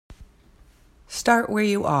Start where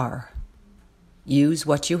you are. Use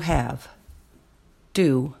what you have.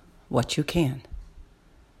 Do what you can.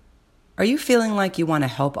 Are you feeling like you want to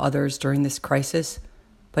help others during this crisis,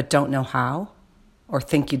 but don't know how, or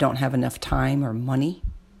think you don't have enough time or money?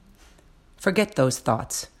 Forget those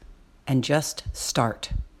thoughts and just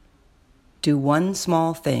start. Do one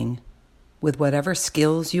small thing with whatever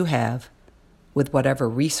skills you have, with whatever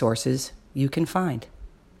resources you can find.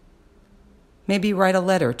 Maybe write a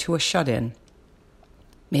letter to a shut-in.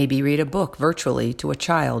 Maybe read a book virtually to a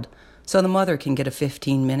child so the mother can get a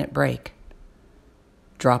 15-minute break.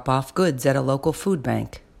 Drop off goods at a local food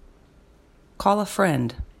bank. Call a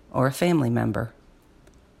friend or a family member.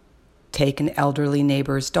 Take an elderly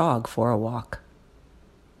neighbor's dog for a walk.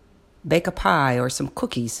 Bake a pie or some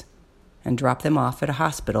cookies and drop them off at a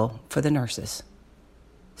hospital for the nurses.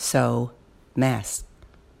 Sew masks.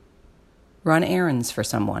 Run errands for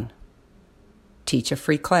someone. Teach a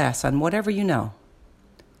free class on whatever you know.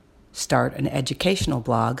 Start an educational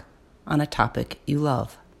blog on a topic you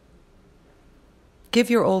love. Give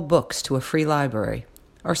your old books to a free library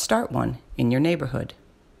or start one in your neighborhood.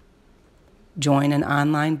 Join an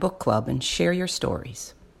online book club and share your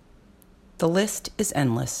stories. The list is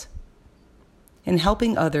endless. In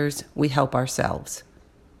helping others, we help ourselves.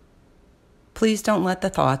 Please don't let the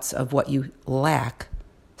thoughts of what you lack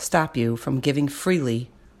stop you from giving freely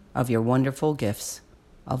of your wonderful gifts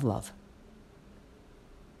of love.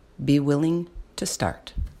 Be willing to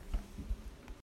start.